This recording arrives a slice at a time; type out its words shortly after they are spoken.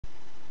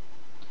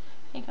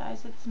Hey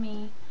guys, it's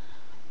me.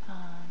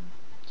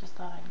 Just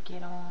thought I'd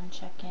get on,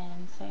 check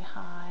in, say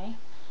hi.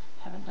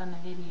 Haven't done a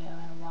video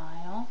in a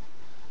while.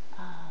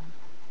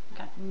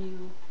 Got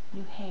new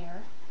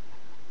hair.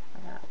 I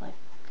got like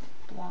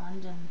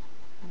blonde and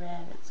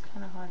red. It's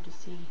kind of hard to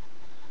see,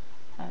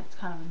 and it's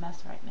kind of a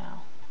mess right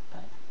now,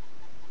 but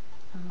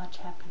I'm much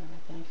happier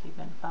with it if you've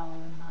been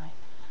following my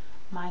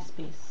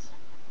MySpace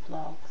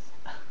blogs.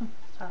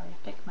 Sorry,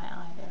 picked my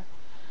eye there.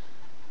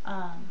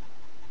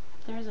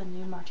 There's a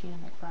new Martina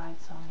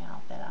McBride song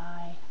out that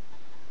I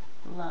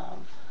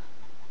love,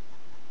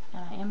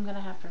 and I am going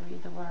to have to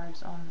read the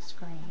words on the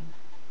screen.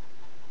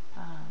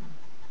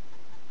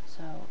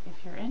 So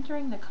if you're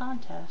entering the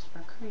contest for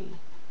Cree,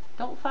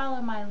 don't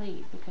follow my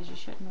lead because you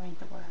shouldn't read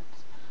the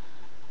words.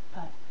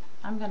 But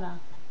I'm going to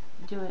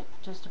do it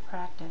just to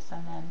practice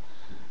and then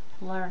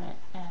learn it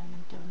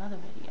and do another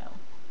video,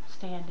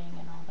 standing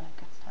and all that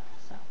good stuff.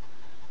 So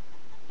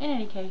in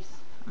any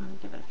case, I'm going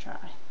to give it a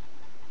try.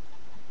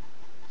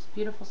 It's a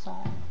beautiful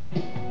song.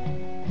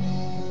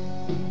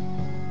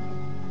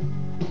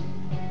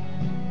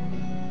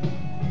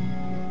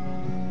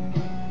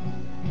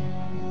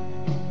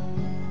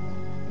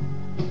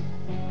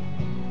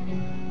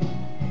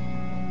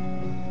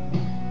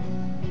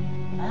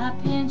 I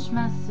pinch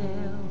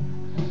myself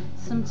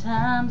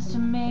sometimes to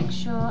make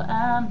sure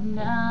I'm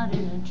not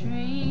in a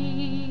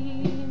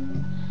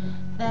dream.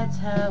 That's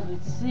how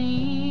it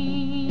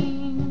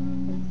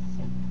seems.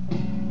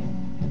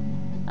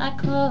 I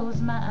close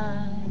my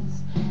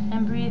eyes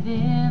and breathe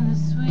in the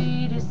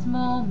sweetest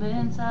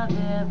moments I've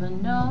ever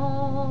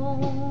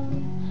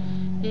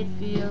known. It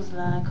feels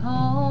like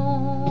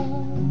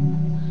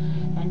home,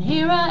 and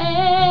here I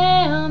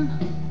am.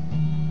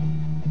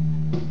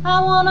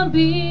 I wanna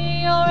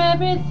be your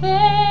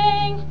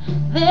everything.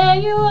 There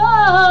you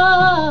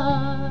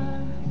are,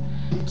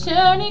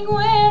 turning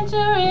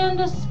winter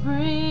into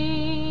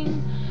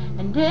spring,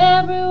 and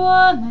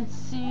everyone that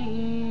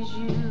sees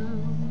you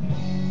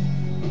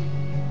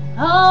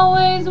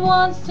always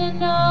wants to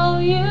know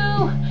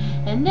you,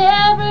 and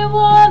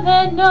everyone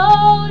that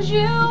knows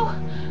you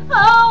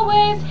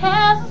always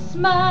has a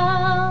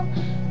smile.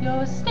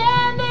 You're a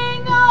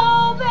standing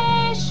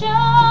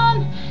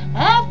ovation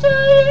after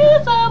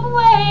years of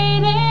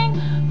waiting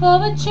for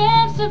the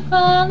chance to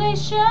finally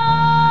shine.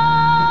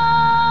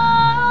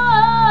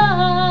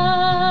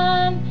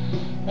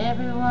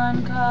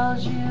 Everyone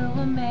calls you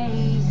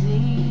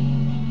amazing.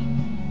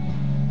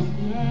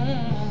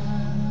 Yeah,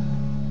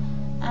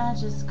 I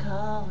just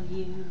call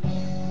you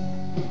mine.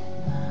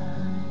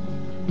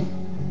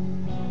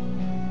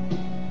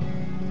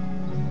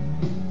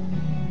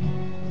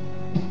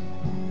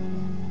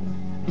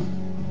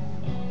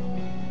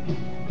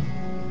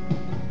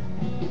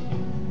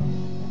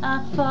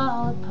 I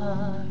fall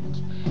apart,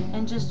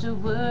 and just a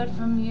word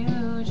from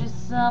you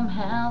just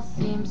somehow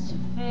seems to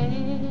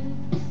fix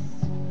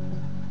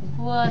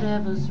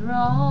whatever's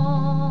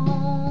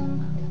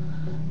wrong.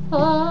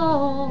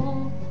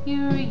 Oh,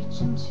 you reach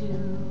into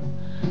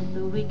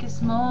the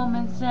weakest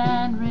moments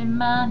and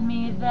remind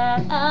me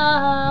that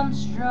I'm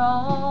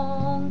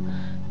strong.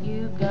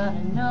 You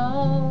gotta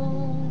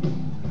know,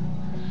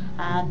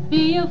 I'd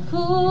be a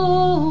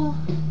fool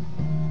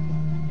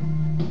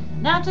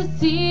not to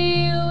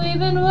see you,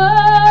 even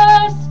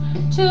worse,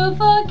 to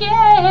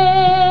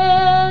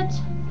forget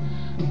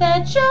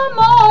that you're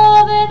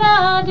more than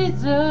I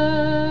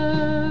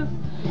deserve.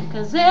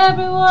 'Cause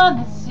everyone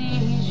that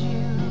sees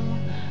you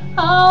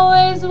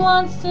always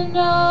wants to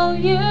know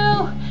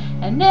you,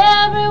 and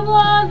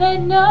everyone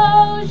that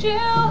knows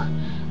you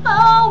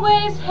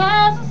always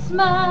has a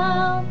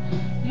smile.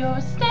 You're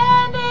a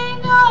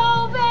standing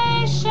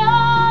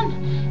ovation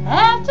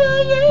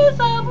after years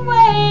of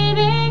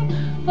waiting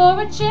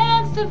for a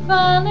chance to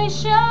finally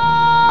shine.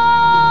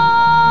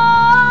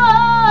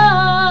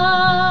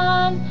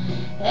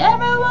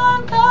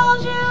 Everyone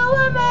calls you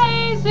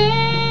amazing.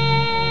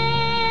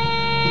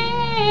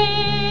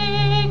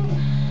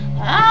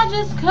 I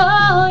just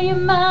call you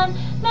mine.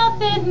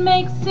 Nothing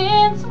makes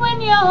sense when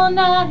you're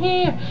not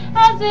here,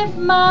 as if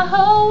my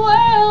whole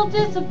world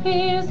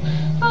disappears.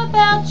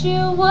 Without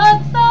you,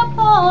 what's the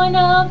point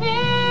of it?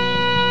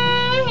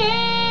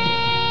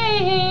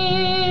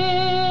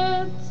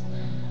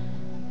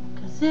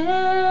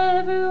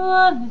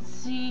 Everyone that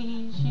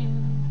sees you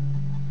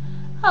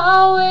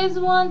always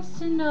wants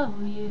to know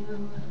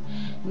you,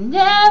 and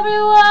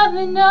everyone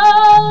that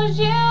knows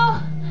you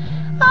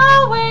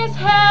always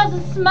has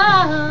a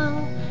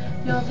smile.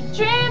 You're the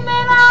dream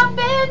that I've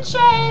been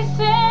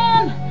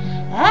chasing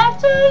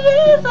after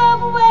years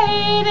of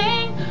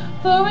waiting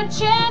for a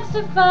chance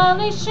to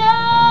finally shine.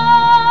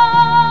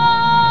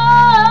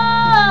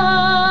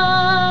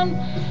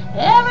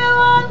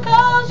 Everyone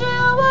calls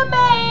you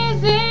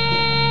amazing.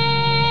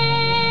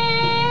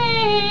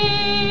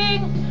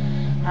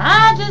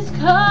 I just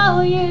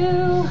call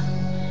you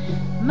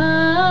mine.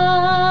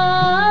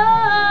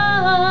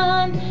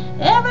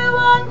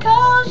 Everyone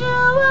calls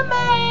you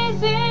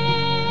amazing.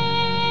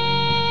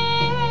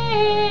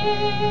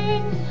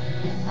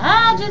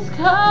 I just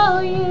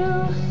call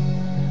you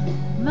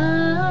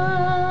mine.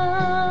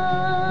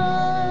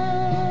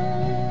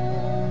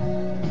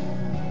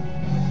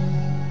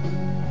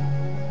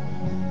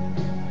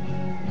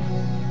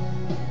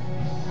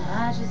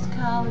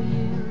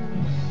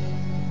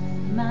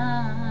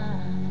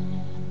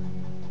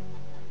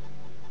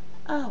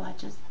 Oh, I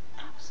just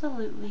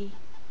absolutely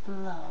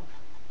love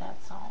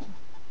that song.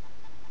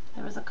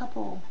 There was a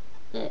couple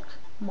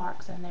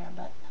marks in there,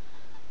 but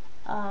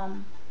I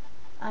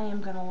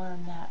am going to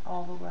learn that,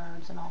 all the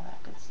words and all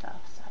that good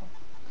stuff. So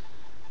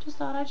just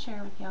thought I'd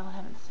share with y'all. I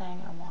haven't sang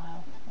in a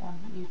while on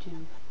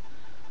YouTube.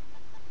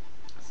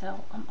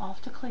 So I'm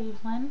off to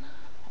Cleveland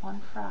on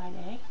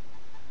Friday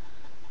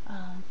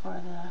for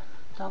the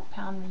Dog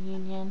Pound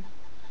reunion.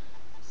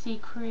 See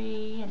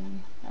Cree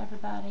and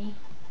everybody,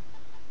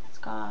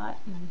 Scott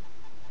and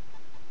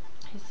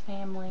his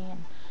family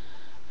and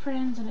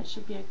friends, and it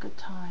should be a good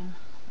time.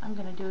 I'm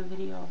going to do a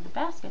video of the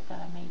basket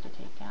that I made to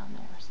take down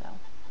there. So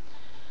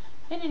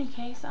in any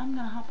case, I'm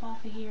going to hop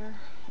off of here.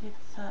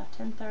 It's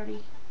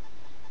 10:30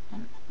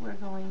 and we're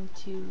going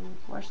to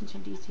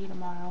Washington DC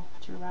tomorrow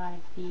to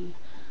ride the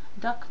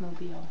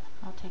Duckmobile.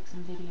 I'll take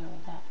some video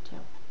of that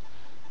too.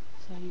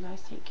 So you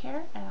guys take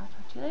care, and I'll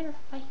talk to you later.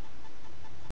 Bye.